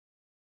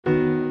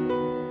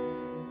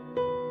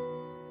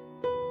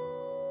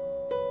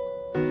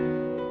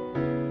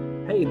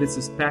Hey, this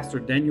is Pastor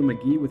Daniel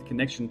McGee with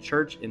Connection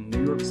Church in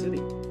New York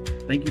City.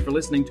 Thank you for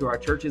listening to our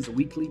church's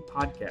weekly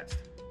podcast.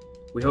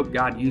 We hope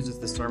God uses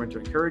this sermon to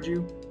encourage you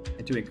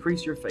and to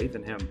increase your faith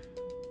in Him.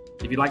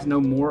 If you'd like to know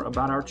more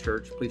about our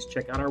church, please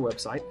check out our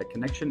website at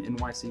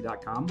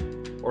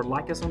connectionnyc.com or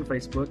like us on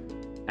Facebook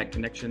at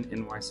Connection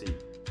NYC.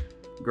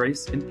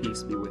 Grace and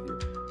peace be with you.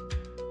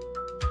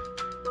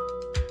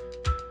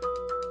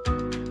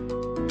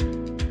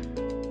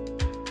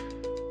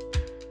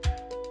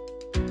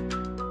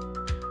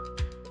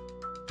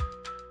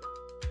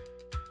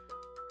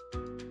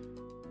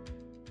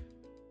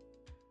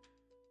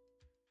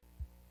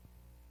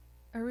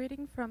 A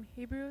reading from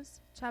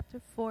Hebrews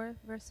chapter 4,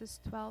 verses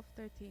 12-13.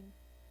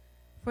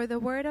 For the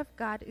word of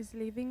God is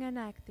living and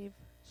active,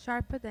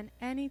 sharper than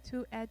any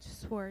two-edged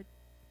sword,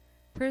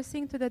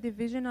 piercing to the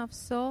division of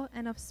soul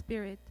and of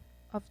spirit,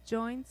 of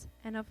joints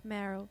and of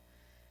marrow,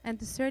 and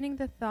discerning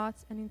the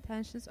thoughts and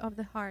intentions of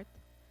the heart.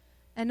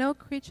 And no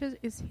creature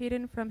is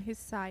hidden from his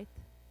sight,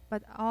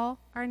 but all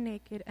are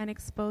naked and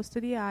exposed to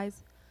the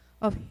eyes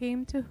of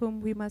him to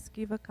whom we must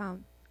give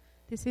account.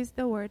 This is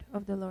the word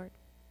of the Lord.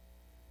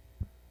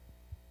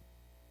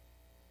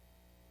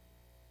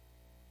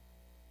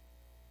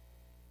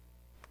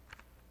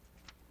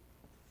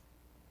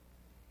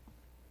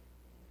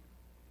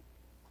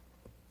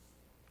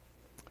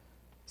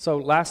 So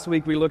last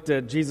week we looked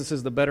at Jesus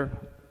is the better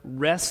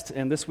rest,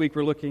 and this week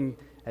we're looking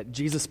at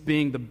Jesus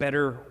being the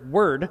better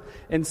word.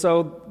 And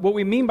so what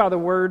we mean by the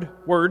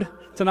word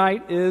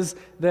tonight is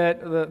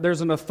that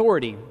there's an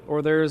authority,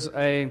 or there's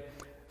a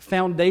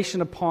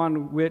foundation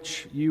upon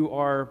which you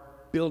are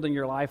building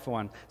your life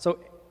on. So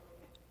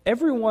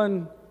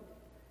everyone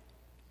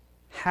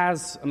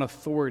has an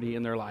authority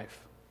in their life.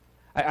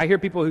 I hear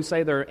people who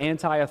say they're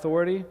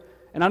anti-authority,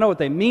 and I know what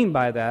they mean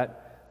by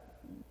that,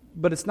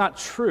 but it's not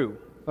true.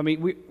 I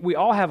mean, we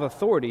all have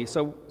authority,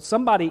 so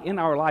somebody in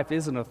our life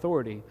is an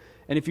authority.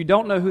 And if you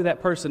don't know who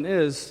that person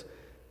is,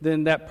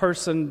 then that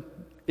person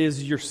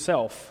is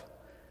yourself.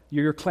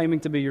 You're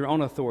claiming to be your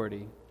own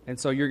authority. And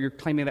so you're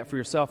claiming that for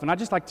yourself. And I'd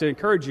just like to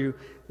encourage you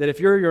that if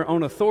you're your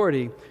own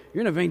authority,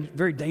 you're in a very,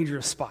 very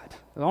dangerous spot.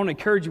 I want to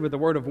encourage you with a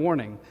word of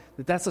warning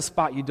that that's a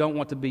spot you don't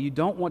want to be. You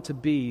don't want to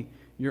be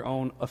your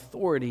own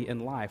authority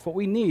in life. What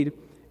we need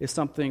is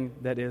something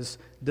that is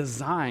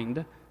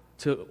designed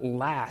to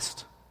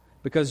last,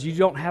 because you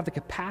don't have the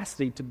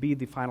capacity to be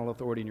the final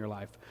authority in your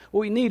life.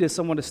 What we need is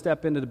someone to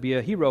step in to be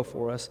a hero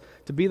for us,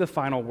 to be the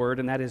final word,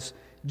 and that is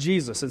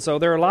Jesus. And so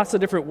there are lots of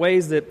different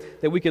ways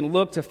that we can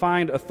look to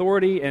find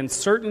authority and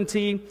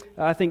certainty.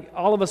 I think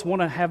all of us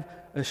want to have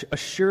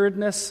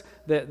assuredness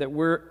that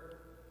we're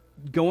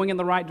going in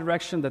the right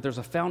direction, that there's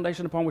a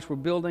foundation upon which we're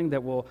building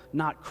that will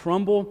not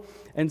crumble.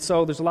 And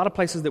so there's a lot of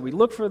places that we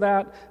look for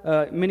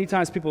that. Many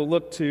times people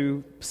look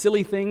to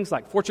silly things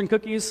like fortune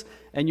cookies,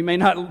 and you may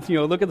not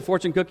look at the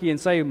fortune cookie and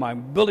say,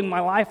 I'm building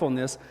my life on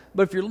this.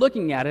 But if you're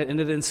looking at it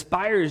and it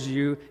inspires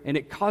you and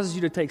it causes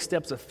you to take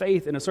steps of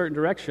faith in a certain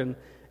direction,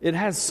 it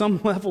has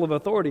some level of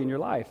authority in your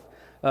life.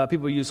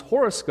 People use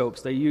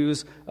horoscopes, they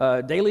use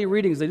daily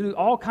readings, they do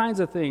all kinds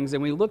of things,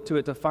 and we look to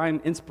it to find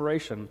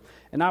inspiration.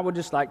 And I would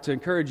just like to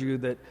encourage you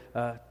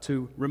that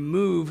to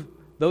remove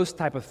those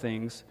type of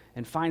things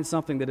and find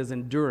something that is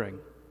enduring,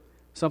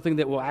 something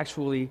that will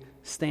actually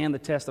stand the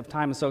test of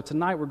time. And so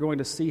tonight we're going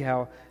to see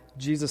how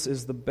Jesus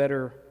is the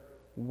better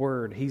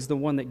word. He's the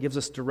one that gives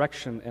us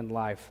direction in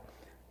life.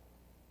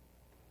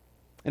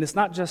 And it's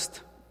not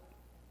just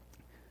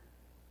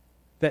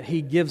that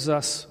He gives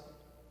us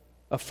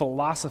a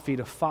philosophy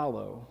to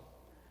follow,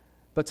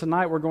 but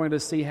tonight we're going to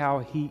see how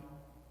He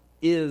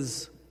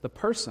is the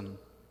person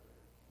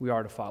we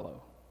are to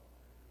follow.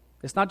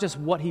 It's not just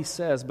what He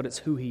says, but it's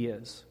who He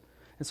is.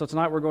 And so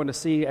tonight we're going to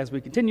see, as we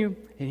continue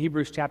in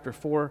Hebrews chapter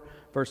 4,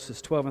 verses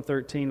 12 and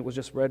 13, it was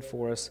just read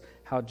for us,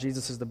 how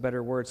Jesus is the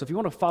better word. So if you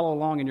want to follow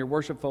along in your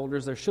worship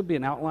folders, there should be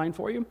an outline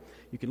for you.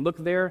 You can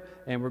look there,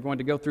 and we're going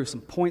to go through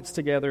some points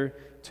together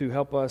to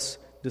help us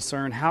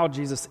discern how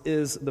Jesus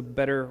is the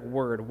better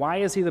word. Why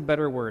is He the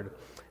better word?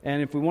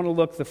 And if we want to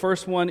look, the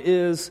first one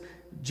is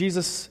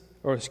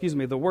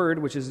the word,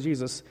 which is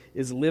Jesus,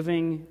 is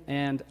living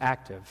and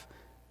active.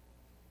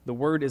 The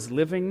word is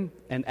living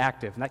and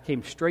active, and that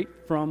came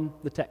straight from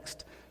the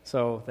text.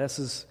 So this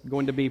is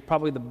going to be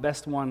probably the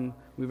best one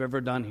we've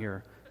ever done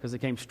here, because it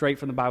came straight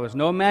from the Bible. There's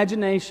no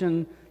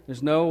imagination,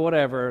 there's no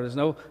whatever, there's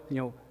no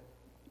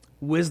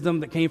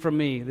wisdom that came from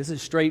me. This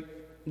is straight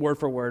word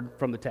for word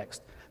from the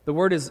text. The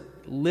word is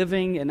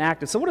living and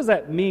active. So what does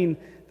that mean,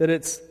 that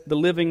it's the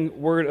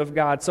living word of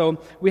God?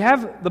 So we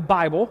have the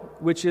Bible,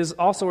 which is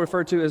also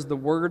referred to as the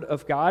word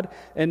of God,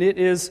 and it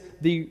is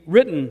the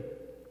written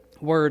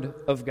word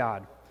of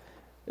God.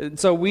 And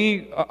so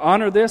we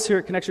honor this here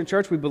at Connection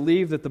Church. We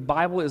believe that the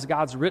Bible is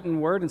God's written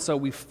word, and so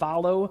we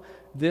follow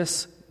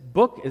this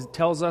book. It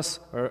tells us,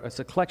 or it's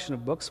a collection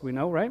of books, we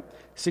know, right?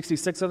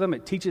 66 of them.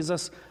 It teaches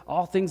us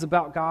all things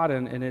about God,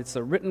 and it's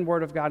a written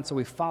word of God, and so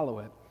we follow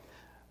it.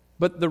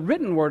 But the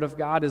written word of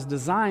God is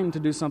designed to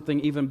do something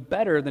even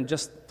better than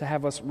just to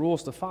have us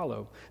rules to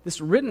follow.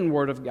 This written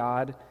word of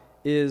God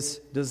is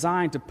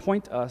designed to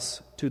point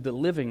us to the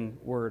living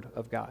Word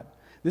of God.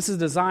 This is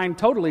designed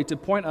totally to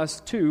point us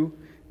to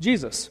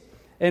Jesus.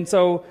 And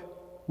so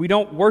we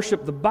don't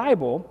worship the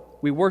Bible,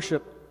 we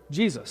worship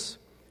Jesus.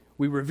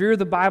 We revere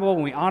the Bible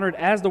and we honor it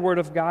as the Word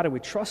of God and we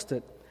trust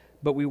it,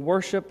 but we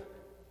worship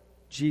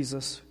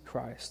Jesus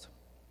Christ.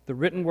 The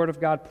written Word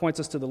of God points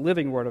us to the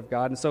living Word of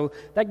God. And so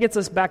that gets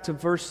us back to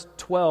verse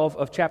 12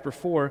 of chapter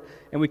 4,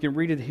 and we can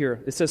read it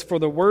here. It says, "For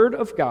the Word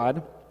of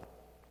God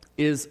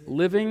is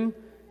living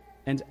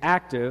and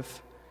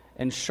active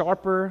and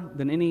sharper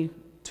than any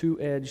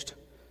two-edged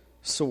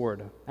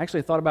sword." I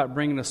actually thought about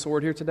bringing a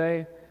sword here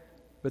today,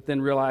 but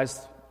then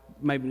realized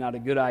maybe not a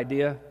good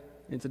idea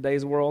in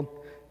today's world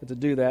to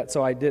do that,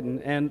 so I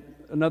didn't. And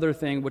another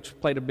thing which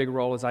played a big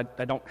role is I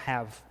don't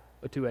have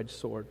a two-edged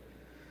sword.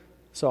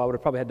 So I would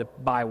have probably had to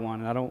buy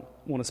one, and I don't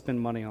want to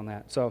spend money on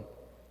that. So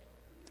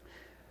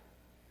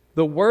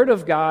the Word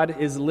of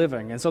God is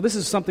living. And so this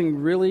is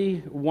something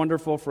really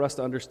wonderful for us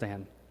to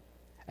understand.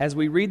 As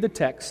we read the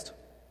text,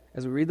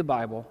 as we read the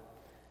Bible,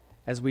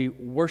 as we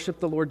worship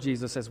the Lord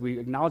Jesus, as we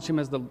acknowledge Him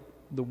as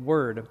the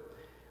Word,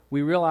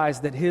 we realize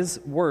that His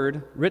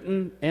Word,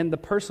 written and the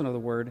person of the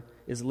Word,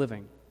 is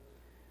living,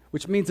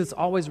 which means it's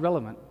always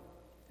relevant.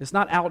 It's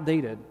not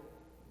outdated.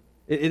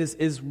 It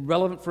is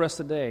relevant for us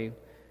today,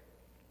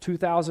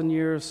 2,000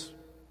 years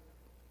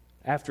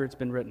after it's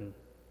been written.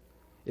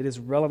 It is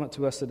relevant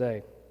to us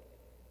today.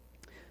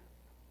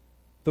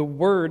 The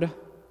Word,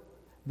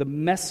 the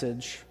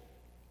message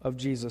of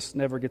Jesus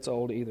never gets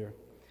old either.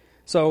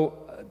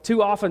 So,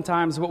 too often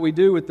times what we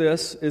do with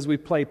this is we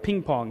play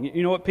ping pong.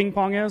 You know what ping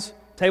pong is?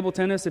 Table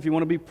tennis, if you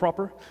want to be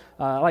proper.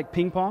 I like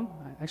ping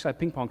pong. Actually, I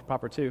ping pong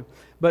proper too.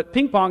 But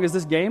ping pong is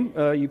this game.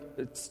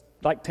 It's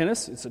like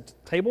tennis. It's a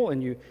table,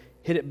 and you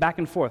hit it back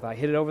and forth. I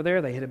hit it over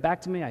there. They hit it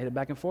back to me. I hit it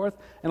back and forth.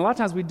 And a lot of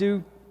times we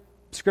do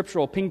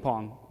scriptural ping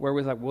pong, where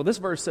we're like, well, this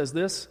verse says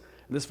this,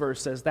 this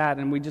verse says that,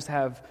 and we just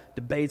have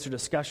debates or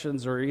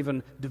discussions or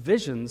even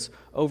divisions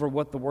over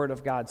what the Word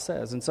of God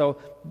says. And so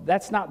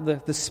that's not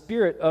the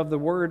spirit of the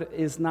Word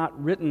is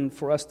not written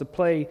for us to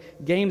play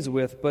games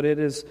with, but it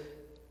is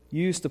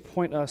used to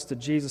point us to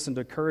Jesus and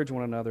to encourage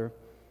one another.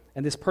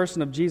 And this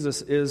person of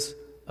Jesus is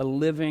a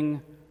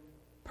living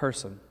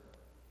person.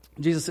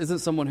 Jesus isn't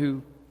someone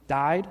who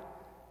died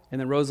and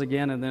then rose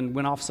again and then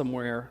went off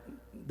somewhere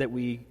that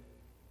we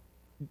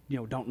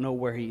don't know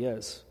where He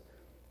is.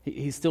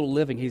 He's still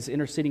living. He's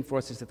interceding for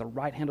us. He's at the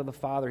right hand of the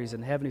Father. He's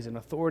in heaven. He's in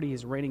authority.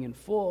 He's reigning in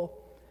full.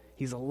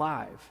 He's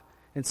alive.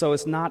 And so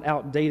it's not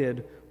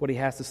outdated what He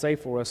has to say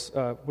for us,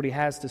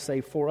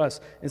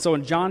 And so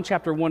in John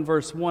chapter 1,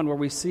 verse 1, where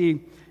we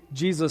see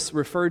Jesus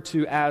referred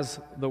to as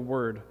the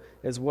Word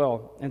as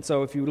well. And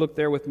so if you look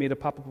there with me to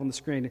pop up on the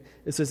screen,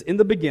 it says, "In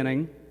the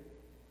beginning,"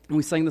 and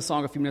we sang the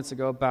song a few minutes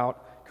ago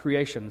about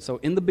creation. So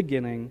in the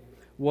beginning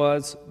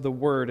was the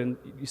Word. And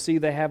you see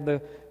they have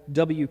the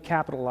W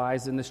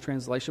capitalized in this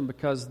translation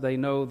because they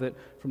know that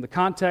from the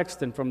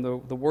context and from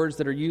the words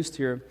that are used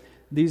here,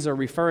 these are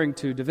referring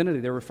to divinity.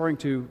 They're referring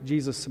to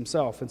Jesus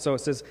Himself. And so it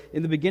says,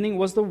 "In the beginning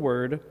was the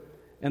Word,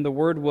 and the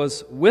Word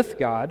was with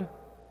God,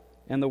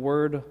 and the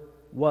Word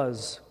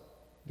was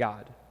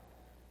God."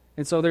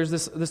 And so there's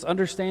this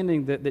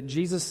understanding that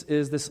Jesus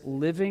is this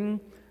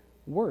living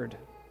Word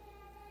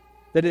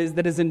that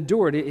is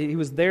endured. He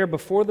was there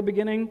before the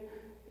beginning.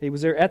 He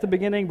was there at the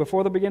beginning,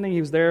 before the beginning. He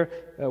was there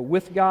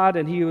with God,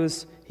 and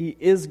He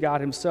is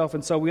God Himself.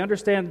 And so we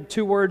understand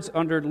two words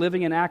under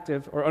living and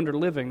active, or under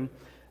living.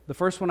 The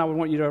first one I would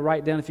want you to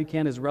write down, if you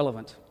can, is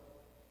relevant.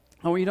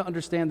 I want you to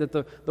understand that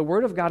the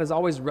Word of God is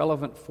always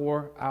relevant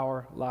for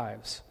our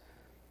lives.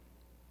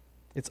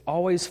 It's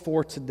always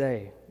for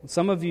today.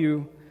 Some of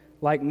you,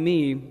 like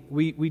me,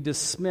 we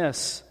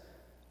dismiss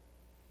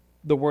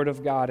the Word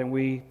of God and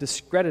we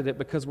discredit it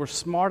because we're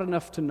smart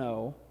enough to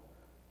know.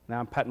 Now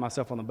I'm patting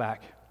myself on the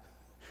back.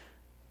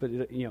 But,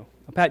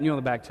 I'm patting you on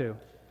the back too.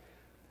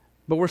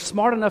 But we're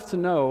smart enough to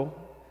know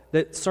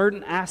that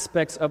certain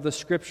aspects of the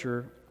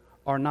Scripture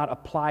are not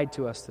applied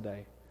to us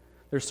today.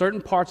 There's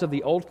certain parts of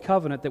the Old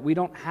Covenant that we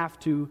don't have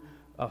to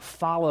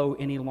follow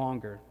any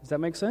longer. Does that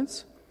make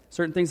sense?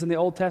 Certain things in the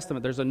Old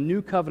Testament, there's a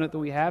new covenant that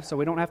we have, so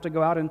we don't have to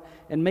go out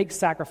and make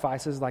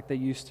sacrifices like they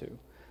used to.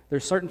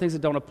 There's certain things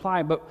that don't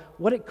apply, but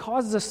what it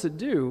causes us to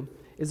do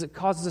is it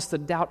causes us to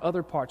doubt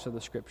other parts of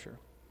the Scripture.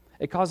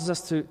 It causes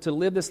us to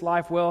live this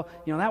life, well,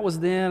 that was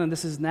then and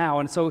this is now.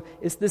 And so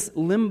it's this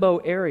limbo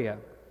area.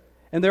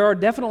 And there are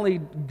definitely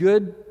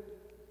good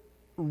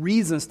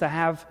reasons to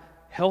have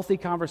healthy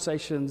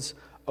conversations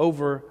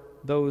over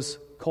those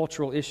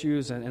cultural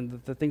issues and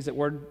the things that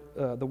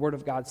the Word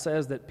of God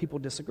says that people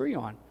disagree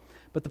on.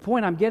 But the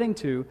point I'm getting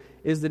to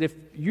is that if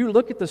you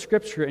look at the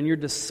Scripture and you're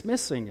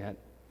dismissing it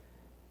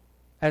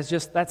as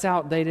just, that's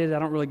outdated, I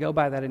don't really go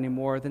by that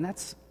anymore, then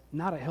that's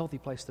not a healthy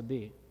place to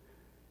be.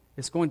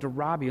 It's going to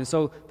rob you. And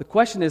so the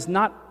question is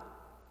not,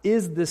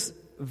 is this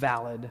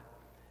valid?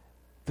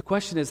 The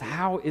question is,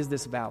 how is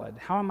this valid?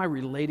 How am I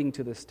relating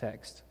to this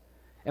text?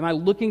 Am I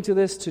looking to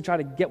this to try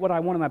to get what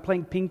I want? Am I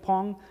playing ping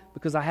pong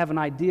because I have an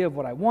idea of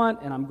what I want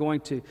and I'm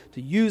going to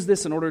use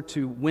this in order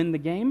to win the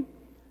game?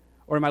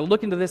 Or am I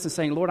looking to this and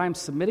saying, Lord, I'm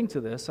submitting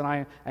to this, and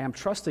I am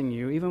trusting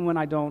you even when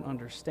I don't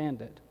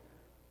understand it,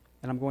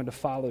 and I'm going to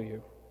follow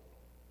you?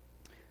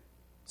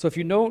 So if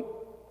you're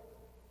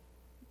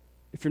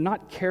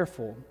not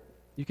careful,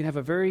 you can have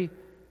a very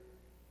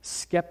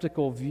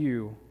skeptical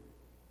view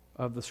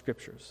of the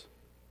Scriptures,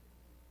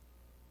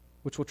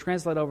 which will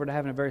translate over to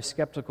having a very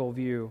skeptical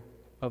view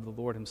of the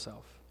Lord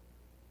himself.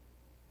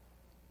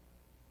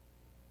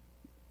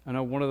 I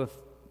know one of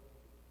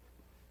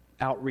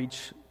the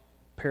outreach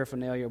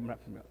paraphernalia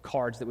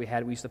cards that we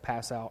used to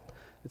pass out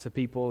to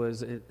people,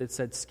 it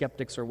said,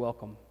 skeptics are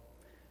welcome.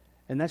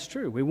 And that's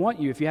true. We want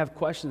you, if you have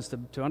questions,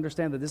 to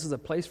understand that this is a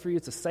place for you.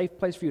 It's a safe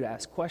place for you to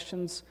ask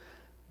questions.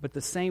 But at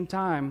the same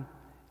time,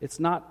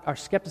 our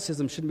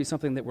skepticism shouldn't be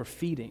something that we're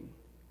feeding.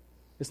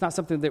 It's not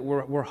something that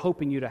we're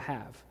hoping you to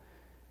have.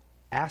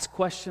 Ask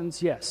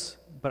questions, yes.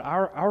 But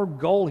our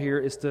goal here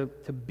is to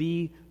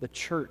be the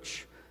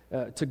church,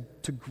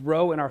 to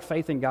grow in our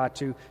faith in God,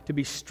 to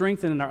be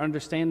strengthened in our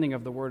understanding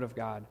of the Word of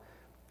God,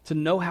 to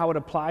know how it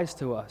applies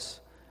to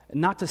us,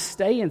 and not to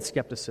stay in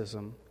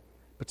skepticism,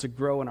 but to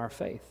grow in our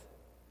faith.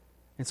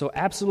 And so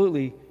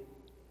absolutely,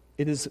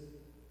 it is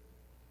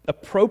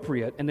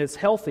appropriate and it's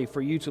healthy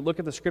for you to look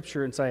at the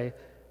Scripture and say,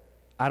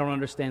 I don't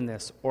understand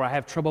this, or I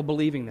have trouble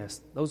believing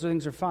this. Those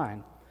things are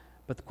fine.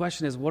 But the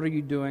question is, what are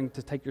you doing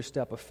to take your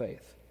step of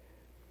faith?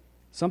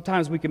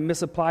 Sometimes we can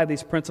misapply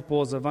these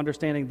principles of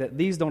understanding that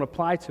these don't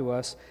apply to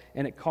us,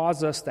 and it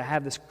causes us to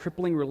have this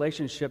crippling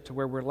relationship to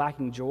where we're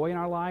lacking joy in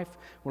our life,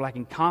 we're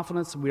lacking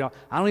confidence.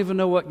 I don't even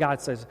know what God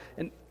says.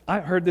 And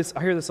I hear this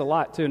a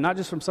lot too, not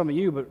just from some of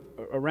you, but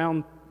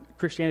around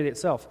Christianity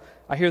itself.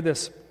 I hear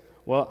this,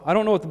 well, I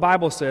don't know what the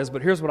Bible says,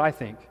 but here's what I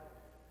think.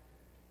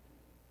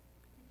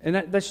 And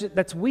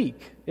that's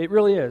weak. It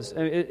really is.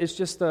 It's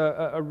just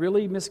a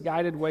really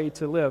misguided way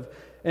to live.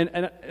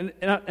 And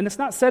it's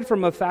not said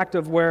from a fact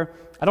of where,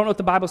 I don't know what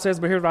the Bible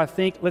says, but here's what I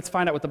think. Let's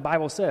find out what the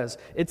Bible says.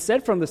 It's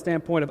said from the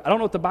standpoint of, I don't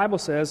know what the Bible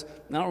says,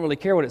 and I don't really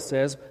care what it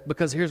says,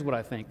 because here's what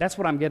I think. That's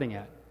what I'm getting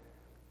at,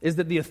 is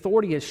that the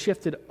authority has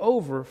shifted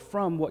over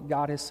from what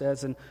God has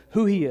said and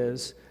who He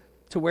is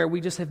to where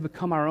we just have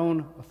become our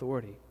own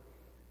authority.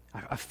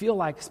 I feel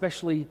like,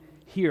 especially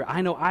here,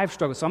 I know I've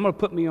struggled, so I'm going to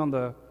put me on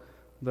the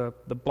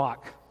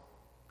block.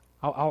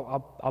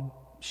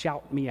 I'll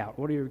shout me out.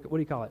 What do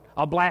you call it?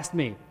 I'll blast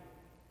me.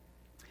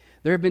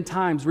 There have been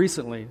times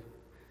recently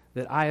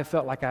that I have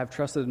felt like I've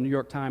trusted the New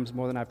York Times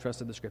more than I've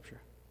trusted the Scripture.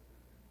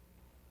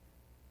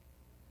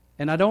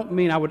 And I don't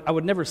mean I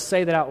would never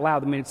say that out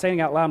loud. I mean, saying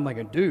it out loud, I'm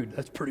like, dude,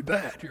 that's pretty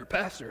bad. You're a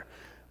pastor.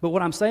 But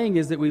what I'm saying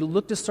is that we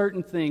look to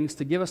certain things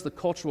to give us the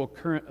cultural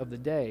current of the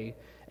day,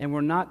 and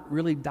we're not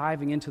really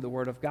diving into the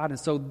Word of God. And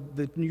so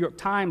the New York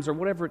Times or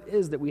whatever it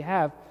is that we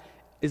have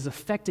is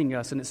affecting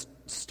us, and it's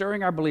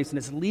stirring our beliefs, and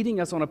it's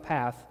leading us on a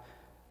path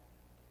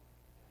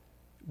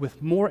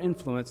with more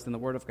influence than the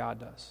Word of God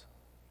does.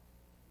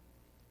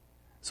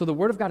 So the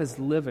Word of God is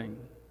living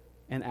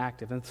and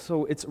active, and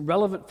so it's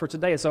relevant for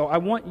today. So I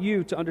want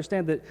you to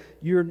understand that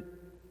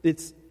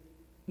it's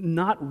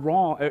not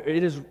wrong.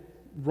 It is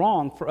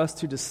wrong for us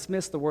to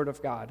dismiss the Word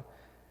of God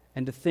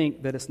and to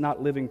think that it's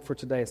not living for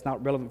today, it's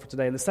not relevant for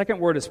today. And the second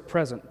word is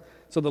present.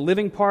 So the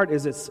living part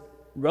is it's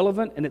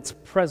relevant and it's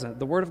present.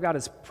 The Word of God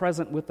is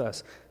present with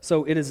us.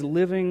 So it is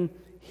living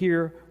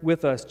here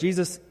with us.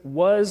 Jesus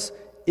was,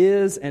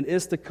 is, and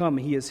is to come.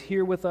 He is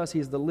here with us. He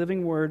is the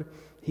living Word.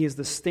 He is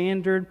the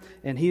standard,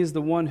 and He is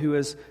the one who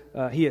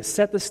He has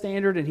set the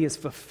standard, and He has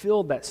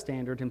fulfilled that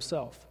standard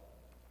Himself.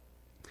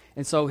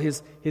 And so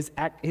His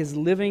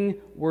living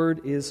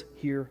Word is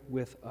here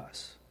with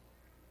us.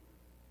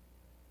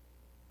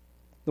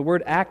 The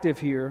word active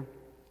here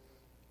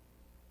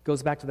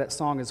goes back to that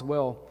song as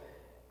well,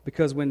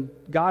 because when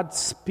God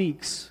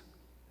speaks,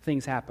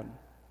 things happen.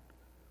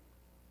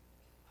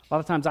 A lot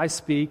of times I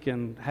speak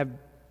and have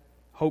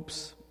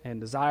hopes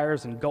and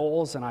desires and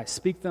goals, and I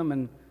speak them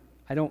and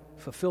I don't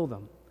fulfill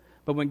them.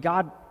 But when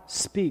God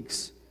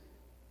speaks,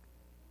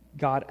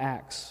 God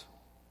acts.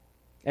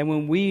 And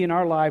when we in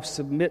our lives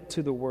submit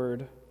to the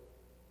Word,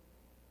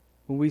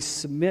 when we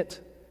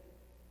submit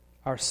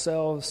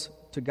ourselves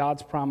to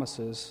God's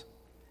promises,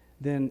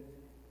 then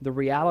the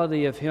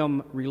reality of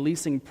Him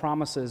releasing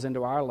promises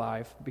into our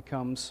life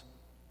becomes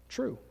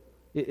true.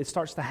 It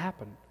starts to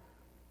happen.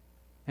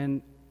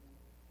 And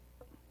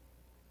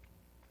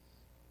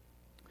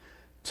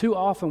too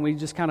often we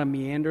just kind of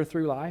meander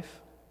through life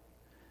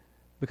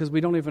because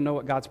we don't even know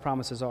what God's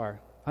promises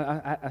are.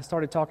 I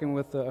started talking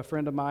with a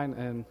friend of mine,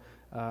 and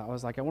I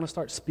was like, I want to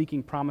start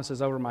speaking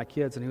promises over my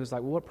kids. And he was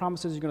like, well, what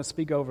promises are you going to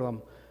speak over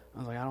them? I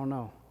was like, I don't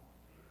know.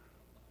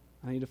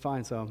 I need to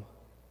find some.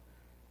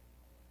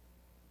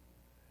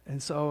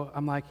 And so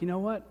I'm like, you know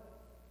what?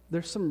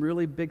 There's some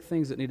really big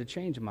things that need to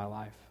change in my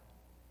life.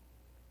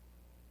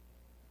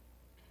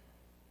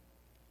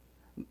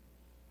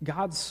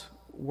 God's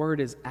Word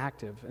is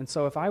active. And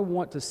so if I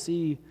want to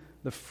see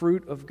the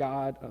fruit of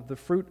God, the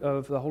fruit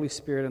of the Holy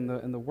Spirit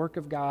and the work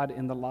of God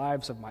in the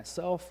lives of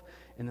myself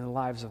and in the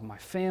lives of my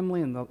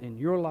family and in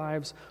your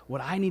lives,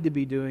 what I need to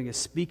be doing is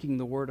speaking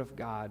the Word of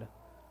God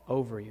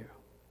over you.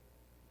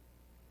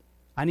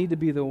 I need to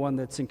be the one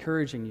that's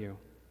encouraging you.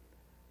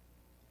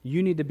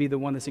 You need to be the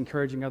one that's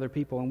encouraging other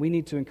people, and we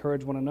need to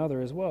encourage one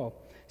another as well.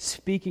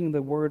 Speaking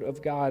the word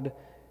of God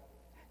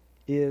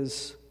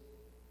is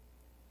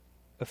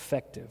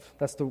effective.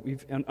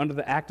 Under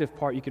the active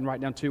part, you can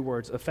write down 2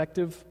 words,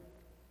 effective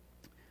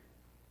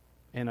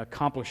and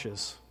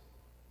accomplishes.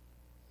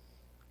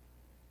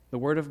 The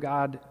word of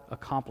God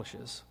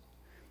accomplishes.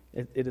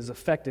 It is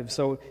effective.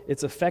 So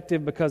it's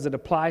effective because it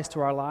applies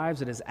to our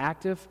lives. It is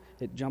active.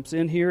 It jumps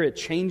in here. It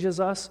changes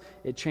us.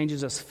 It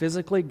changes us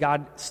physically.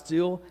 God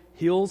still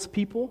heals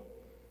people.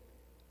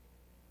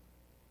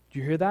 Do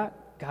you hear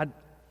that? God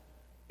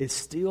is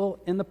still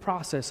in the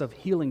process of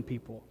healing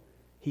people.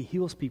 He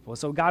heals people.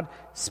 So God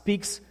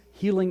speaks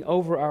healing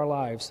over our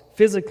lives.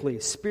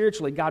 Physically,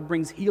 spiritually, God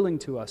brings healing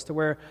to us to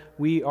where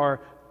we are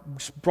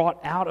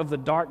brought out of the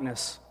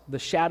darkness, the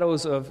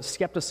shadows of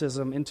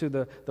skepticism, into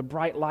the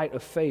bright light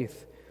of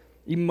faith.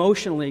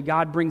 Emotionally,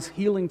 God brings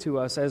healing to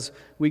us as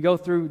we go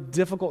through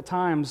difficult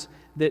times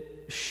that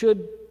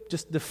should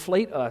just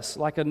deflate us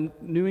like a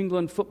New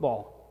England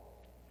football.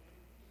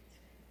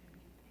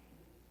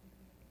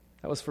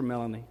 That was for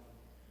Melanie.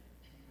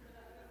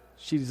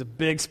 She's a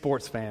big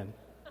sports fan.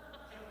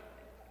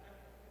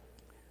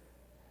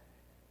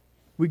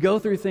 We go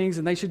through things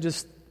and they should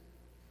just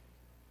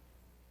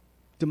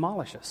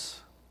demolish us.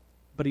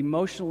 But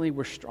emotionally,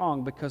 we're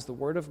strong because the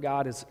Word of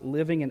God is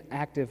living and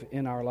active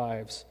in our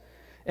lives.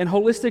 And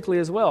holistically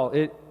as well,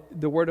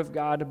 the Word of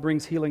God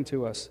brings healing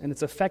to us, and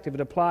it's effective.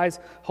 It applies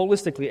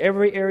holistically.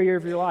 Every area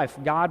of your life,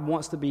 God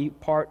wants to be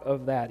part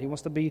of that. He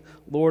wants to be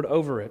Lord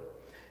over it.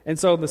 And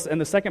so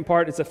the second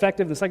part, it's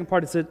effective. The second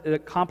part is it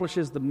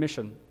accomplishes the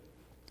mission,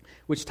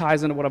 which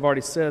ties into what I've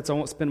already said, so I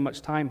won't spend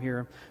much time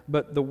here.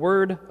 But the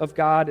Word of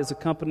God is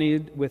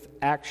accompanied with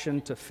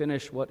action to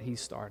finish what He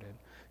started.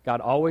 God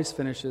always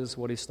finishes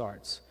what He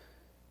starts.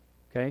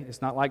 Okay?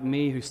 It's not like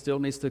me who still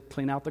needs to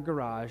clean out the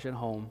garage at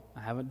home.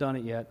 I haven't done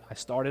it yet. I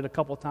started a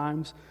couple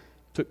times,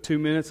 took 2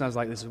 minutes, and I was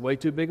like, this is way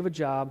too big of a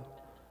job.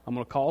 I'm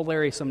going to call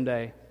Larry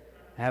someday,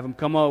 have him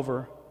come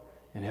over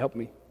and help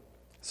me.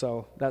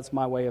 So that's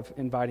my way of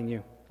inviting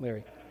you,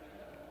 Larry.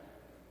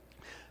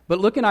 But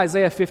look in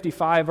Isaiah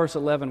 55, verse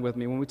 11 with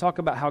me. When we talk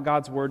about how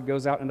God's Word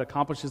goes out and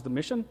accomplishes the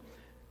mission,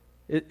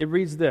 it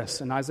reads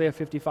this. In Isaiah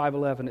 55,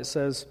 11, it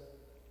says,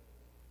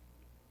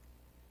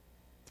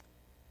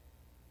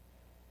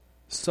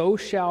 "So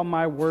shall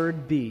my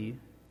word be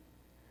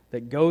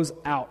that goes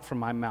out from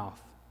my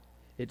mouth.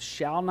 It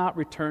shall not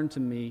return to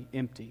me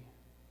empty,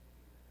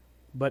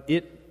 but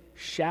it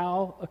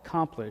shall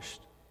accomplish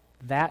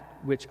that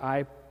which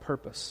I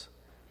purpose,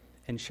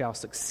 and shall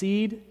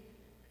succeed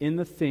in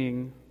the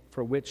thing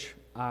for which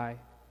I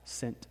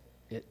sent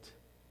it."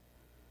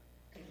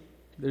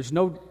 There's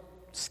no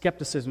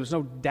skepticism, there's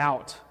no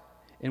doubt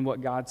in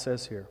what God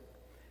says here.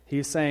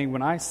 He's saying,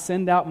 when I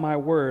send out my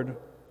word,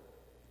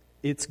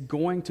 it's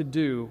going to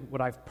do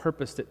what I've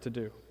purposed it to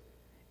do.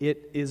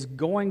 It is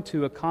going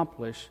to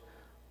accomplish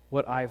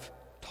what I've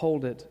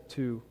told it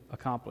to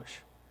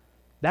accomplish.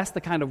 That's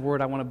the kind of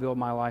word I want to build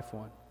my life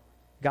on.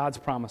 God's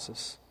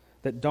promises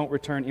that don't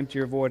return empty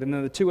or void. And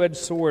then the two-edged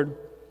sword,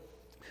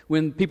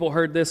 when people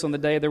heard this on the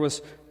day, there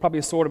was probably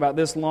a sword about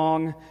this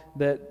long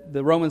that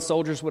the Roman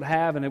soldiers would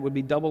have, and it would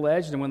be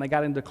double-edged. And when they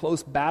got into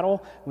close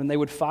battle, when they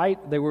would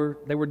fight, they were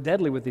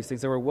deadly with these things.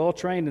 They were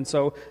well-trained, and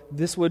so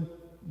this would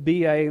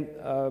be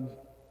a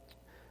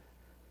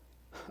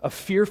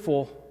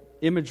fearful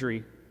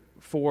imagery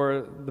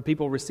for the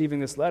people receiving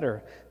this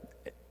letter.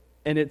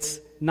 And it's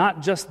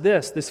not just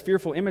this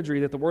fearful imagery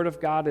that the Word of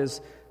God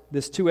is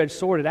this two-edged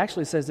sword. It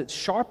actually says it's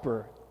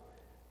sharper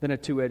than a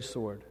two-edged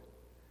sword.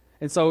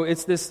 And so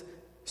it's this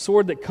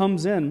sword that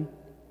comes in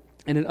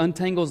and it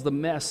untangles the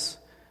mess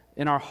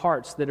in our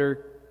hearts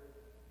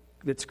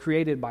that's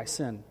created by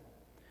sin.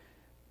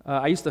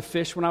 I used to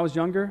fish when I was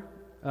younger.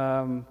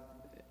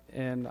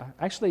 And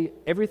actually,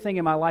 everything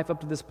in my life up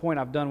to this point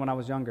I've done when I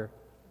was younger.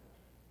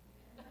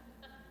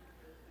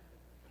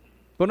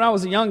 But when I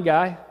was a young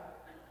guy,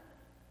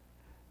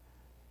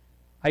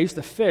 I used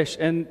to fish.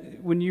 And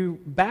when you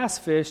bass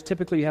fish,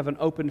 typically you have an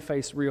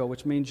open-face reel,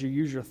 which means you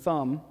use your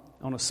thumb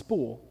on a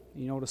spool.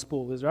 You know what a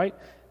spool is, right?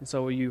 And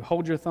so you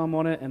hold your thumb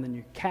on it, and then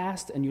you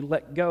cast, and you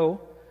let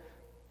go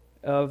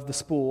of the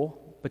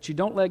spool, but you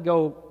don't let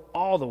go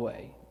all the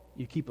way.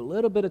 You keep a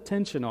little bit of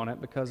tension on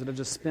it because it'll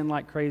just spin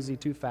like crazy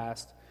too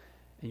fast,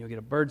 and you'll get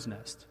a bird's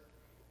nest,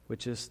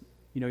 which is,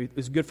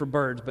 is good for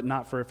birds, but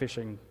not for a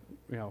fishing,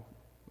 reel.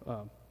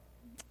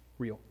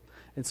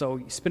 And so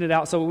you spin it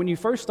out. So when you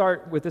first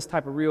start with this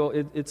type of reel,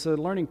 it's a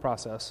learning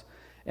process.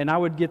 And I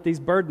would get these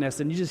bird nests,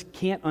 and you just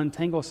can't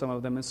untangle some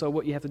of them. And so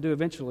what you have to do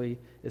eventually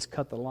is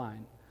cut the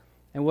line.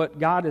 And what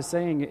God is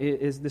saying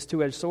is this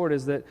two-edged sword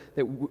is that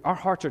our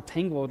hearts are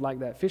tangled like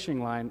that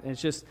fishing line, and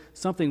it's just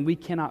something we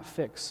cannot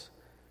fix.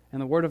 And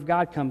the Word of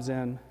God comes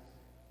in,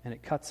 and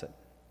it cuts it.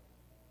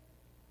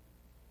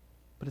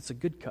 But it's a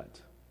good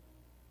cut.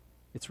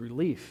 It's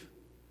relief.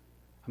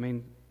 I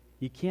mean,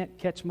 you can't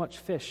catch much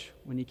fish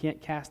when you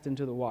can't cast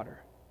into the water.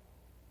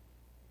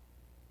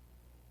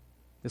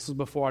 This was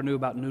before I knew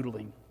about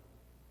noodling.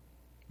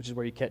 which is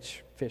where you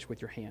catch fish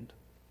with your hand.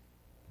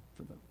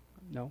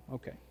 No?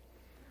 Okay.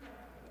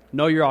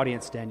 Know your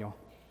audience, Daniel.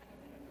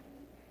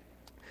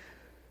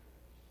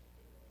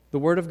 The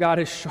Word of God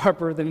is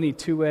sharper than any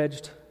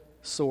two-edged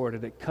sword,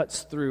 and it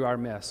cuts through our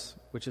mess,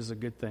 which is a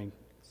good thing.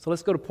 So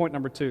let's go to point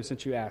number 2,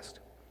 since you asked.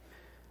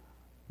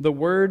 The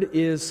Word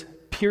is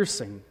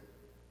piercing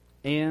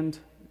and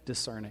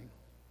discerning.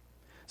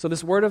 So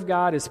this Word of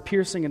God is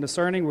piercing and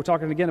discerning. We're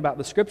talking again about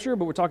the Scripture,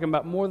 but we're talking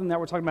about more than that.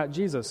 We're talking about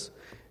Jesus.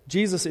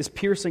 Jesus is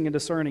piercing and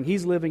discerning.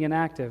 He's living and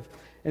active.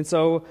 And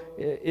so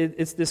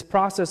it's this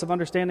process of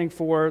understanding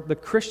for the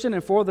Christian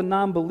and for the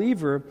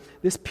non-believer,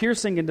 this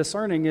piercing and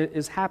discerning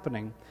is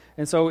happening.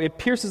 And so it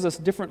pierces us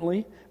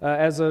differently.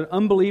 As an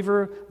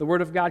unbeliever, the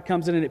Word of God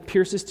comes in and it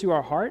pierces to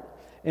our heart,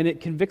 and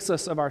it convicts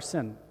us of our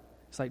sin.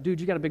 It's like,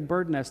 dude, you got a big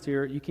bird nest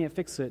here. You can't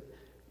fix it,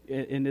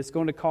 and it's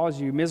going to cause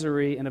you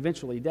misery and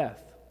eventually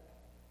death.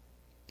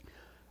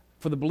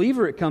 For the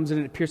believer, it comes in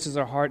and it pierces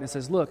our heart and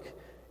says, look,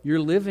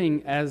 you're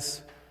living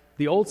as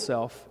the old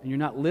self, and you're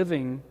not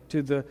living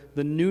to the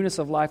newness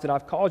of life that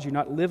I've called you,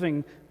 not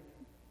living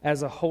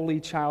as a holy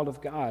child of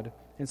God.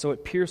 And so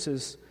it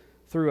pierces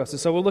through us. And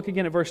so we'll look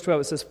again at verse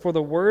 12. It says, for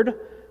the Word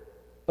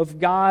of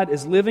God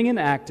is living and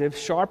active,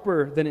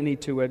 sharper than any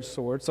two-edged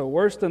sword, so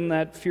worse than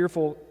that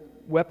fearful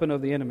weapon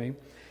of the enemy,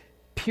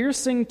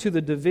 piercing to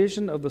the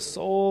division of the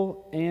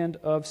soul and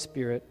of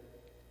spirit,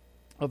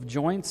 of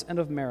joints and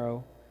of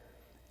marrow,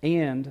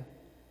 and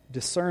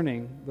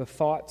discerning the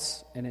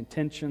thoughts and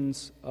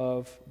intentions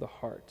of the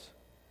heart.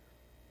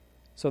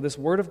 So this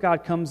Word of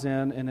God comes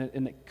in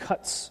and it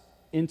cuts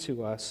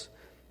into us,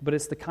 but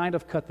it's the kind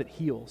of cut that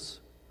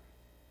heals.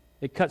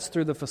 It cuts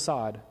through the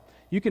facade.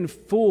 You can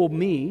fool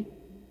me,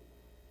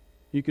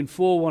 you can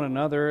fool one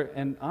another,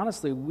 and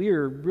honestly,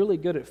 we're really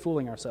good at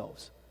fooling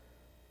ourselves.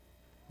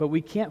 But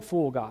we can't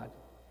fool God.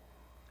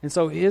 And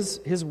so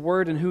His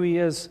Word and who He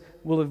is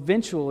will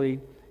eventually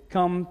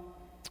come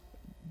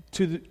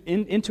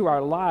into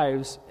our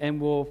lives and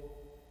will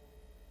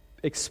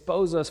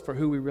expose us for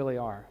who we really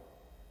are.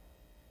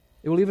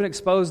 It will even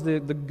expose the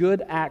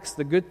good acts,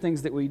 the good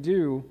things that we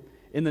do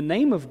in the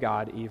name of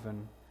God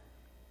even.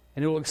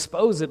 And it will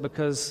expose it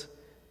because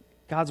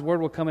God's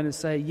Word will come in and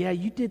say, yeah,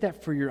 you did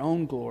that for your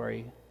own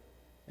glory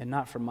and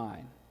not for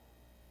mine.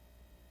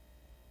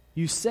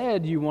 You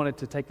said you wanted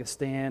to take a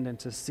stand and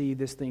to see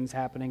these things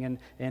happening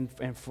and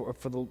for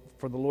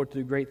the Lord to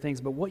do great things,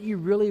 but what you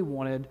really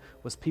wanted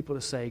was people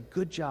to say,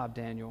 good job,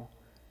 Daniel.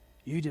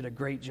 You did a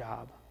great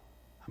job.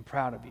 I'm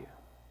proud of you.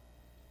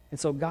 And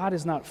so God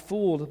is not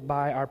fooled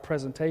by our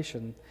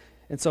presentation.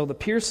 And so the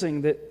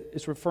piercing that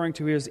it's referring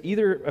to here is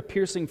either a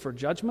piercing for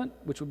judgment,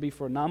 which would be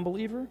for a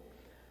non-believer,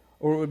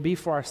 or it would be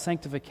for our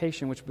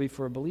sanctification, which would be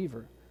for a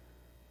believer.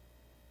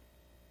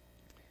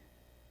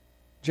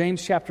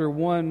 James chapter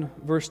 1,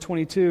 verse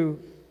 22,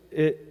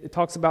 it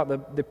talks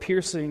about the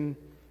piercing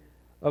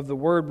of the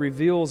word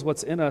reveals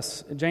what's in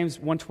us. James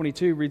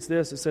 1:22 reads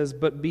this. It says,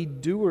 but be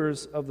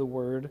doers of the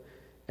word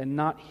and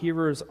not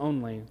hearers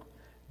only,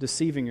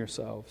 deceiving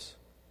yourselves.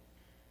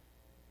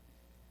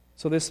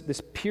 So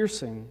this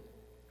piercing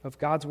of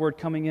God's word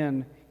coming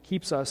in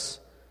keeps us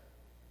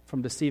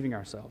from deceiving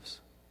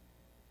ourselves.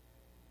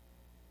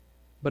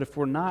 But if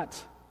we're not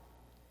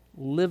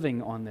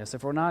living on this,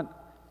 if we're not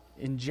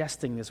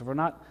ingesting this, if we're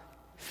not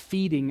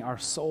feeding our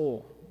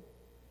soul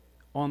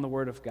on the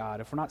Word of God,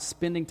 if we're not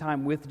spending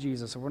time with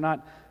Jesus, if we're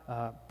not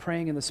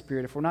praying in the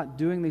Spirit, if we're not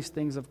doing these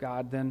things of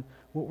God, then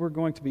what we're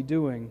going to be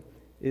doing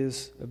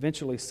is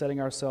eventually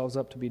setting ourselves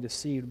up to be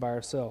deceived by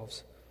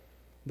ourselves.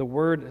 The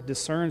Word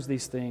discerns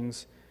these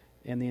things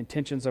and the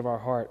intentions of our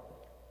heart.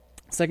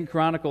 2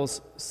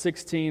 Chronicles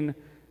 16,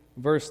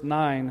 verse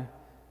 9,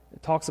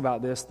 it talks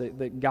about this,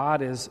 that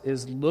God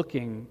is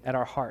looking at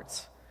our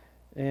hearts.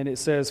 And it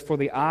says, for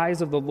the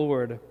eyes of the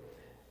Lord,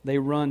 they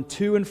run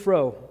to and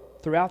fro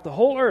throughout the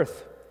whole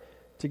earth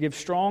to give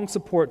strong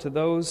support to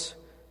those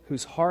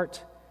whose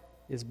heart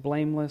is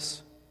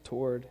blameless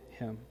toward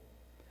Him.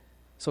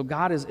 So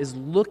God is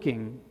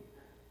looking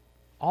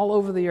all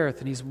over the earth,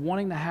 and He's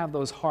wanting to have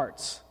those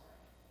hearts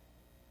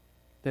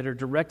that are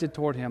directed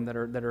toward Him, that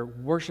are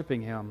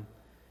worshiping Him,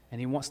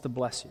 and He wants to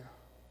bless you.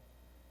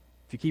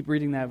 If you keep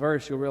reading that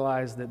verse, you'll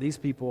realize that these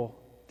people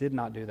did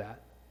not do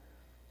that.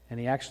 And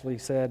He actually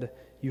said,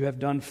 you have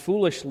done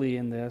foolishly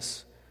in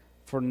this.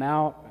 For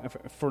now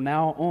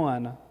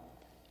on,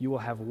 you will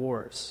have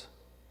wars.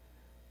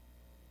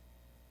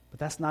 But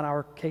that's not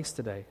our case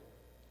today.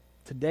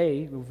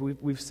 Today,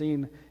 we've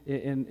seen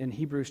in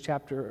Hebrews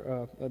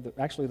chapter,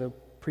 actually the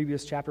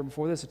previous chapter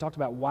before this, it talked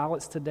about while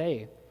it's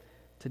today,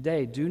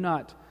 do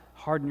not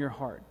harden your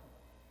heart.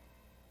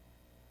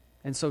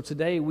 And so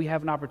today we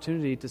have an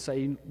opportunity to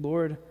say,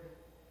 Lord,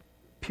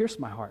 pierce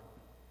my heart.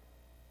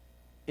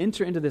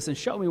 Enter into this and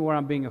show me where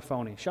I'm being a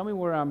phony. Show me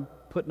where I'm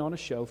putting on a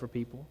show for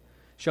people.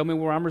 Show me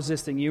where I'm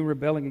resisting you,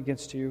 rebelling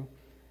against you.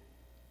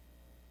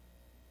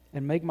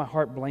 And make my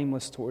heart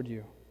blameless toward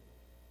you.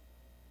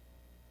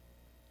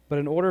 But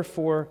in order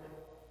for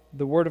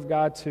the Word of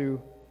God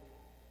to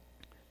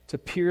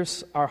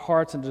pierce our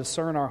hearts and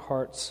discern our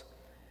hearts,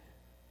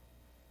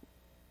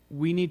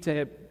 we need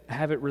to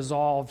have it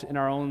resolved in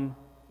our own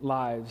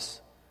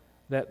lives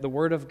that the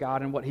Word of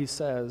God and what He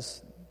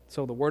says,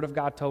 so the Word of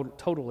God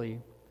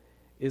totally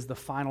is the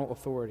final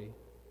authority.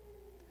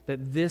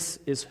 That this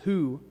is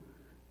who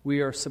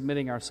we are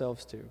submitting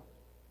ourselves to.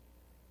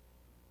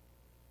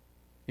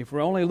 If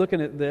we're only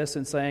looking at this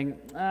and saying,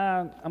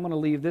 I'm going to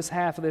leave this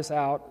half of this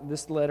out,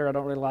 this letter I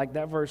don't really like,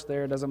 that verse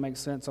there doesn't make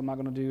sense, I'm not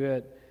going to do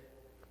it.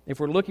 If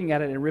we're looking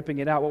at it and ripping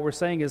it out, what we're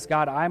saying is,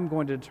 God, I'm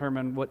going to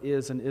determine what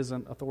is and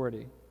isn't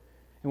authority.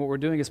 And what we're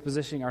doing is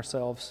positioning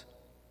ourselves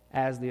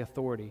as the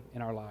authority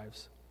in our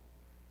lives.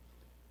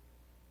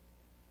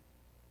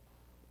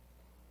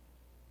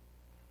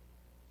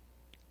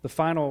 The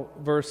final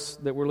verse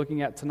that we're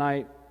looking at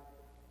tonight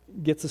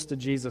gets us to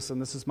Jesus,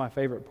 and this is my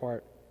favorite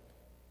part.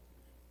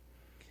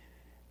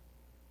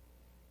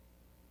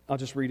 I'll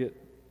just read it.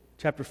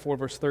 Chapter 4,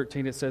 verse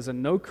 13, it says,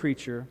 "And no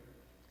creature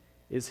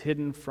is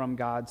hidden from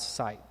God's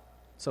sight."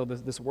 So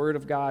this word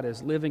of God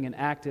is living and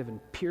active and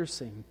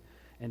piercing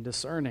and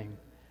discerning.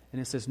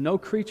 And it says, no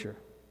creature.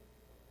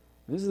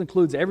 And this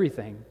includes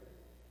everything.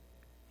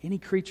 Any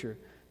creature.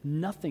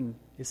 Nothing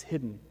is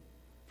hidden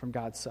from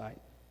God's sight.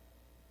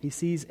 He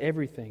sees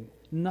everything.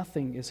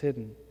 Nothing is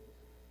hidden.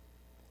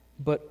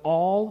 But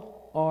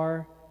all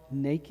are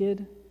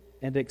naked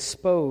and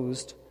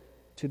exposed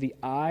to the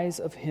eyes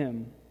of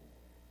Him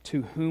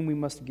to whom we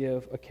must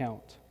give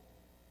account.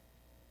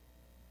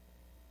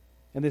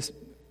 And this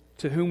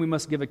to whom we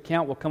must give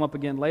account will come up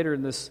again later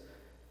in this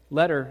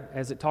letter,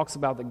 as it talks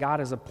about that God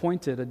has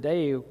appointed a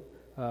day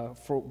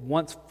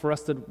for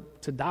us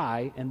to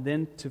die and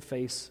then to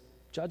face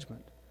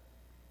judgment.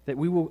 That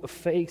we will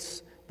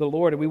face the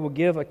Lord and we will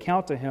give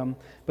account to Him.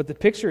 But the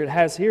picture it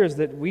has here is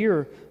that we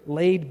are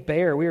laid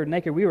bare, we are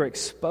naked, we are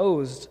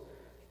exposed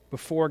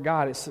before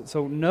God.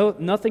 So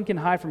nothing can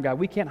hide from God.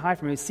 We can't hide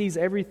from Him. He sees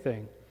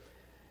everything.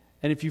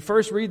 And if you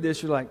first read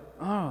this, you're like,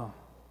 oh,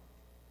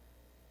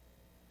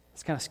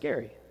 it's kind of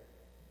scary.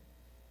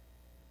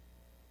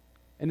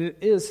 And it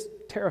is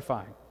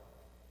terrifying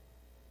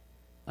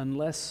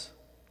unless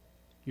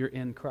you're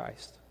in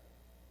Christ.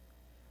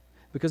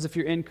 Because if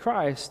you're in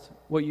Christ,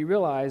 what you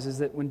realize is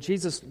that when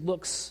Jesus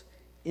looks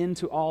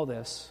into all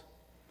this,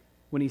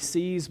 when He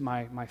sees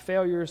my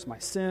failures, my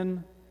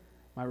sin,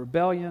 my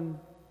rebellion,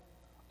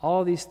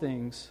 all these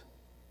things,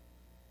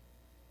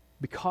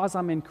 because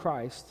I'm in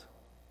Christ,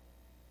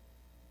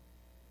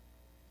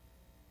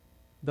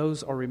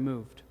 those are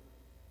removed.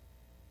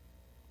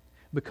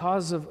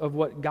 Because of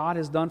what God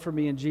has done for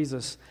me in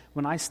Jesus,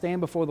 when I stand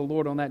before the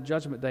Lord on that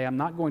judgment day, I'm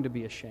not going to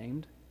be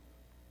ashamed.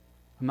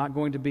 I'm not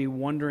going to be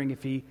wondering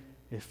if He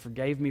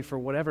forgave me for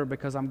whatever,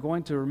 because I'm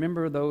going to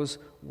remember those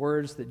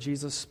words that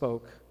Jesus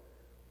spoke,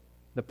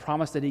 the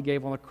promise that He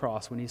gave on the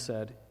cross when He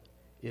said,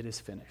 "It is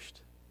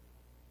finished.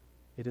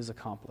 It is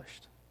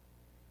accomplished."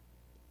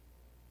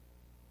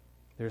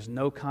 There's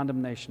no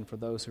condemnation for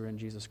those who are in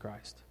Jesus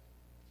Christ.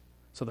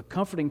 So the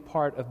comforting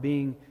part of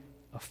being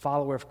a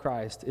follower of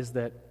Christ is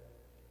that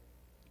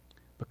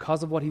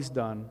because of what He's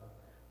done,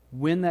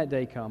 when that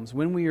day comes,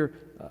 when we are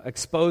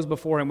exposed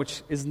before Him,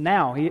 which is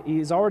now, He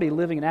is already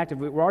living and active.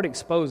 We're already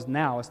exposed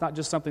now. It's not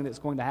just something that's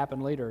going to happen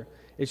later.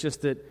 It's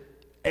just that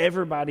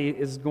everybody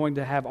is going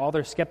to have all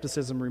their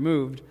skepticism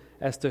removed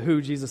as to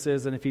who Jesus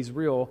is and if He's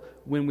real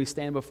when we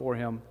stand before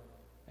Him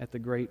at the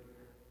great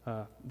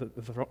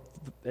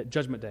at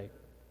Judgment Day.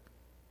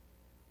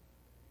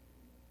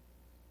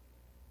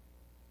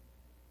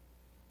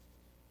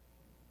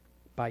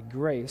 By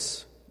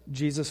grace,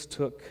 Jesus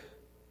took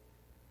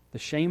the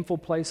shameful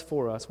place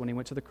for us when He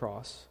went to the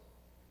cross,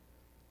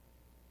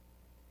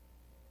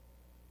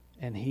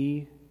 and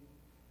He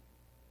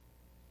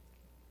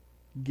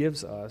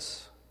gives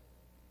us,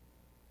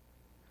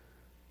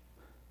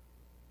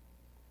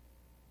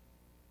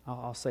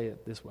 I'll say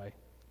it this way,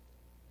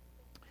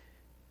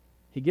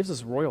 He gives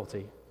us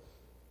royalty.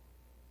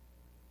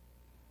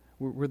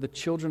 We're the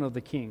children of the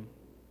King.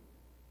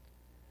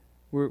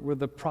 We're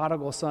the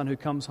prodigal son who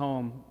comes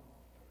home,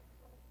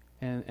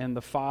 and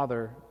the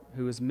father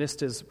who has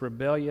missed his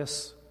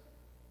rebellious,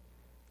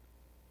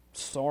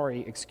 sorry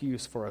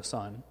excuse for a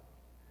son,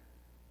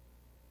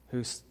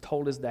 who's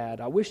told his dad,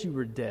 "I wish you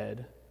were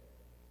dead.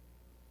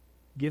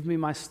 Give me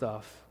my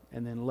stuff,"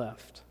 and then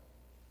left.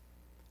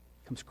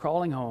 Comes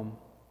crawling home.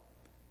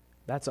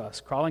 That's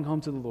us, crawling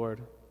home to the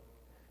Lord.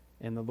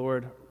 And the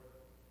Lord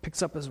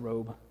picks up His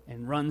robe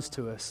and runs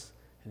to us.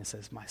 And it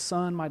says, "My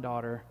son, my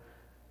daughter,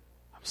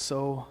 I'm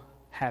so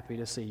happy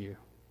to see you."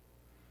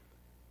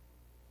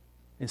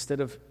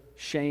 Instead of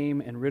shame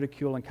and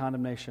ridicule and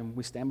condemnation,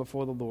 we stand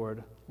before the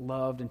Lord,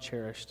 loved and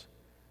cherished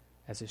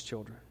as His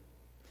children.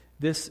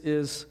 This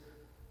is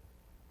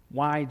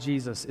why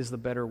Jesus is the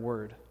better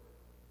word.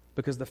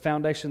 Because the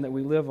foundation that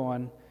we live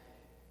on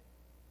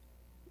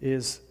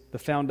is the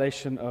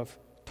foundation of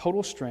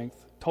total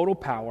strength, total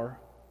power,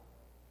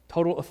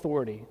 total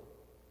authority.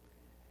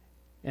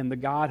 And the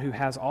God who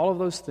has all of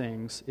those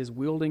things is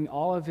wielding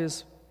all of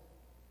His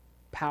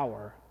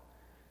power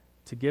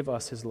to give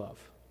us His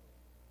love.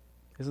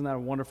 Isn't that a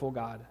wonderful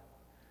God?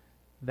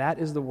 That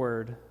is the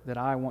word that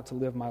I want to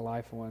live my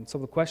life on. So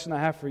the question I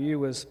have for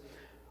you is,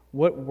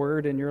 what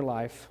word in your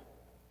life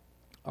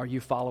are you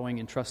following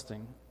and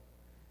trusting?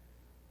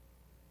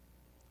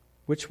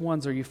 Which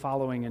ones are you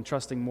following and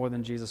trusting more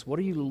than Jesus? What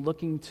are you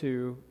looking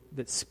to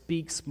that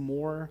speaks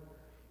more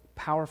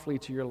powerfully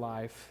to your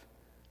life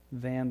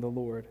than the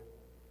Lord?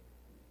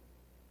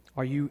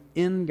 Are you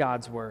in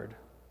God's word?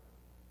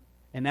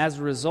 And as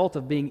a result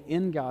of being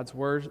in God's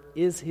word,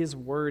 is his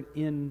word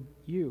in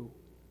you?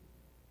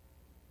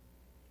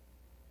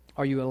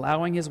 Are you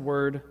allowing his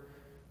word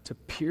to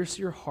pierce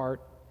your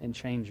heart and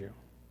change you?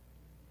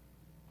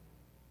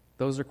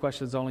 Those are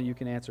questions only you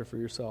can answer for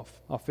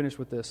yourself. I'll finish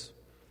with this.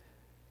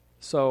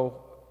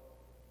 So,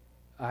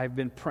 I've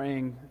been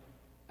praying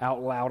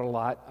out loud a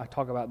lot. I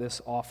talk about this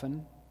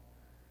often.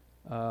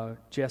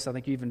 Jess, I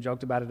think you even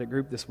joked about it at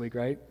group this week,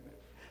 right?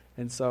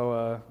 And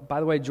so,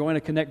 by the way, join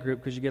a Connect group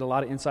because you get a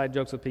lot of inside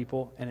jokes with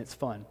people, and it's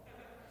fun.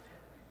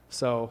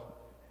 So,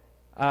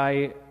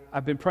 I've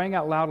been praying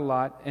out loud a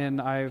lot, and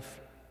I've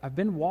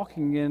been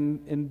walking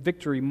in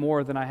victory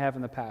more than I have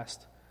in the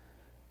past.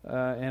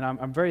 And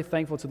I'm very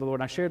thankful to the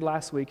Lord. And I shared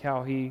last week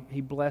how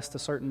He blessed a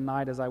certain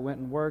night as I went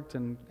and worked,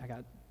 and I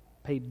got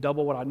paid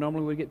double what I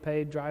normally would get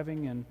paid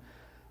driving. And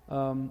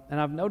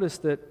I've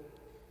noticed that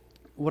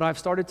what I've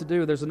started to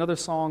do, there's another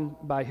song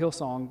by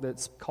Hillsong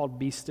that's called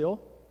Be Still,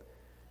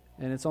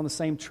 and it's on the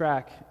same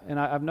track. And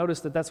I've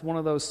noticed that that's one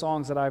of those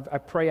songs that I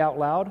pray out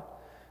loud,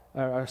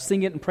 or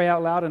sing it and pray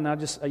out loud, and I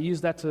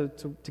use that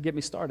to get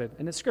me started.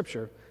 And it's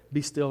Scripture,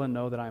 be still and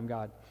know that I am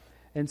God.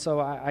 And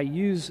so I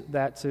use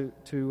that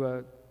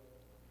to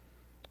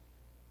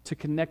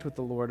connect with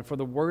the Lord and for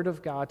the Word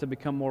of God to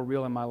become more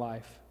real in my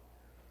life.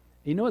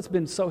 You know, it's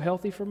been so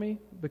healthy for me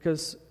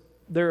because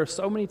there are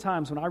so many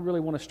times when I really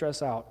want to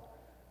stress out.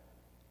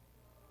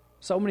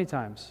 So many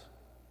times.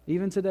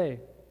 Even today.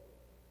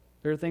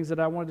 There are things that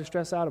I wanted to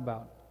stress out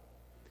about.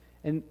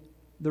 And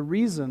the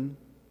reason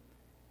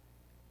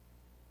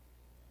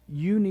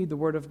you need the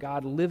Word of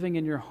God living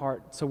in your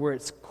heart so where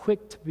it's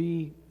quick to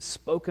be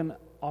spoken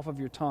off of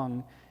your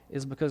tongue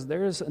is because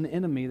there is an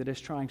enemy that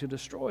is trying to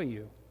destroy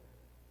you.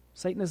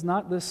 Satan is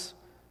not this,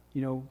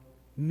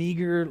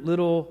 meager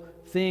little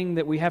thing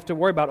that we have to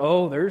worry about.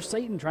 Oh, there's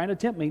Satan trying to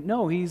tempt me.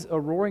 No, he's a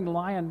roaring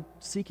lion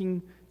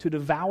seeking to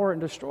devour and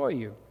destroy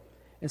you.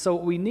 And so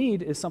what we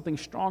need is something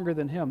stronger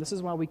than him. This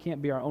is why we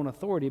can't be our own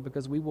authority,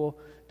 because we will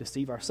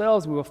deceive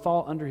ourselves. We will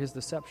fall under his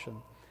deception.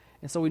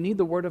 And so we need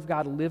the Word of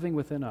God living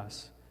within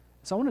us.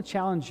 So I want to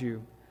challenge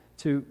you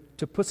to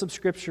put some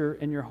Scripture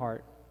in your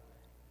heart.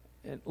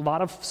 A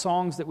lot of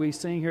songs that we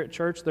sing here at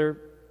church, their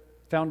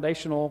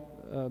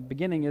foundational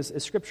beginning is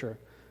Scripture.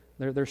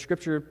 They're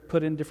Scripture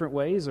put in different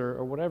ways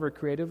or whatever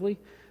creatively.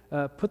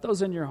 Put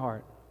those in your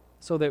heart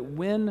so that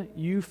when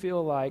you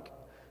feel like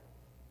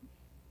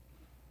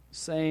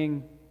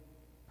saying,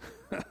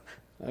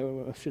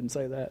 I shouldn't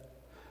say that.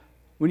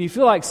 When you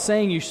feel like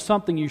saying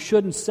something you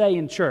shouldn't say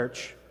in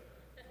church,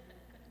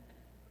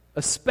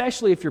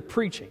 especially if you're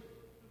preaching,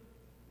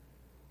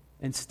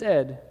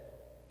 instead,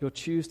 you'll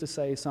choose to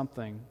say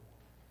something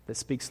that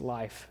speaks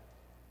life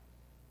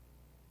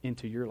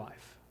into your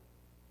life.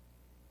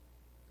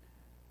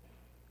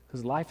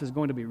 Because life is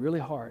going to be really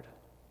hard.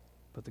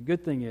 But the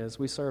good thing is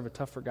we serve a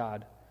tougher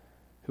God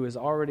who has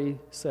already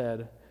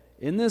said,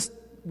 in this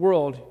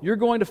world, you're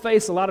going to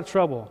face a lot of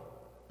trouble,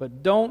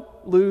 but don't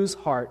lose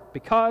heart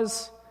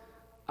because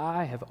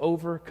I have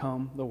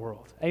overcome the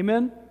world.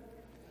 Amen?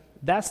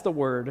 That's the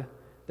word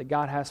that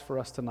God has for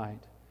us tonight.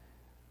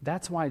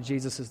 That's why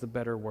Jesus is the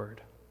better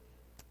word.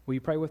 Will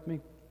you pray with me?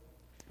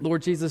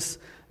 Lord Jesus,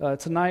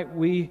 tonight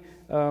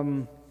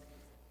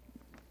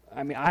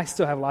I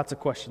still have lots of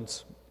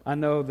questions. I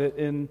know that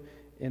in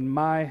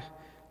my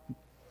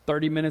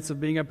 30 minutes of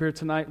being up here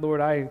tonight,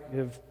 Lord, I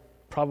have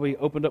probably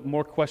opened up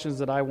more questions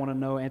that I want to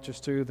know answers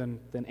to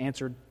than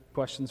answered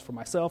questions for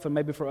myself and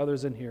maybe for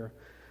others in here.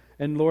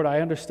 And Lord, I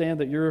understand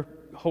that your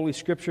Holy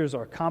Scriptures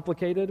are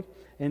complicated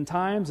in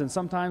times, and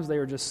sometimes they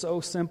are just so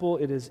simple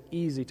it is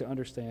easy to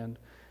understand.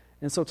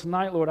 And so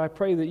tonight, Lord, I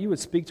pray that you would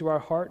speak to our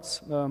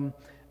hearts. And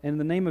in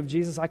the name of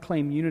Jesus, I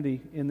claim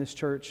unity in this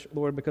church,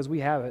 Lord, because we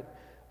have it.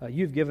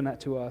 You've given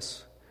that to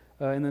us.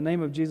 In the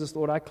name of Jesus,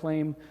 Lord, I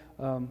claim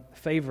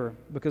favor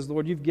because,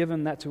 Lord, you've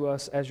given that to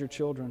us as your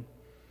children.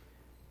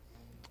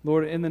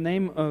 Lord, in the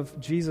name of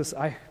Jesus,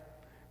 I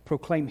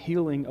proclaim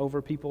healing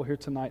over people here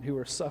tonight who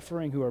are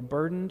suffering, who are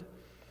burdened,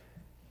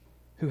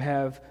 who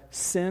have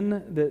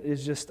sin that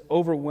is just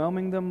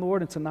overwhelming them,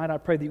 Lord. And tonight I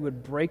pray that you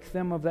would break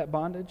them of that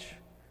bondage.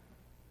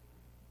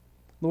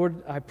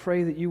 Lord, I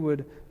pray that you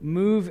would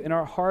move in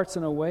our hearts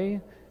in a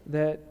way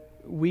that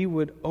we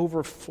would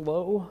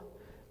overflow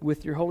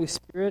with your Holy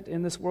Spirit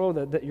in this world,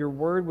 that your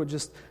word would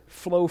just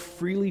flow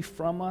freely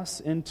from us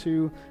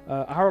into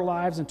our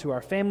lives, into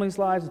our families'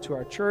 lives, into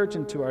our church,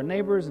 into our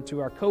neighbors, into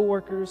our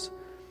co-workers,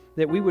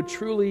 that we would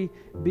truly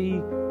be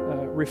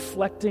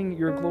reflecting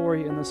your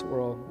glory in this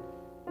world.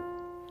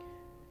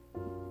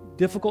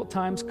 Difficult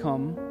times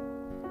come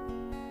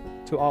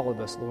to all of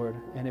us, Lord,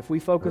 and if we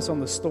focus on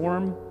the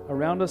storm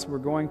around us, we're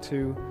going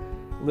to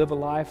live a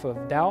life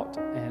of doubt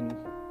and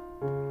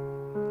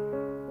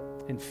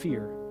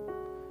fear.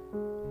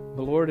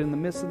 But Lord, in the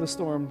midst of the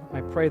storm, I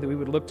pray that we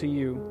would look to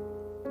you,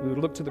 we would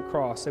look to the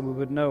cross, and we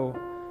would know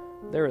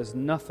there is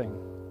nothing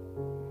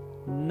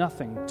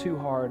too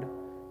hard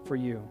for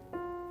you.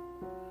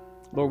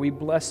 Lord, we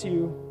bless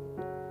you,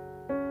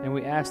 and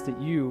we ask that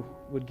you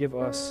would give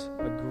us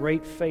a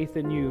great faith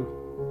in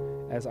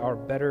you as our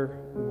better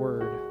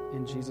word.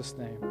 In Jesus'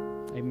 name,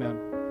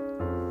 amen.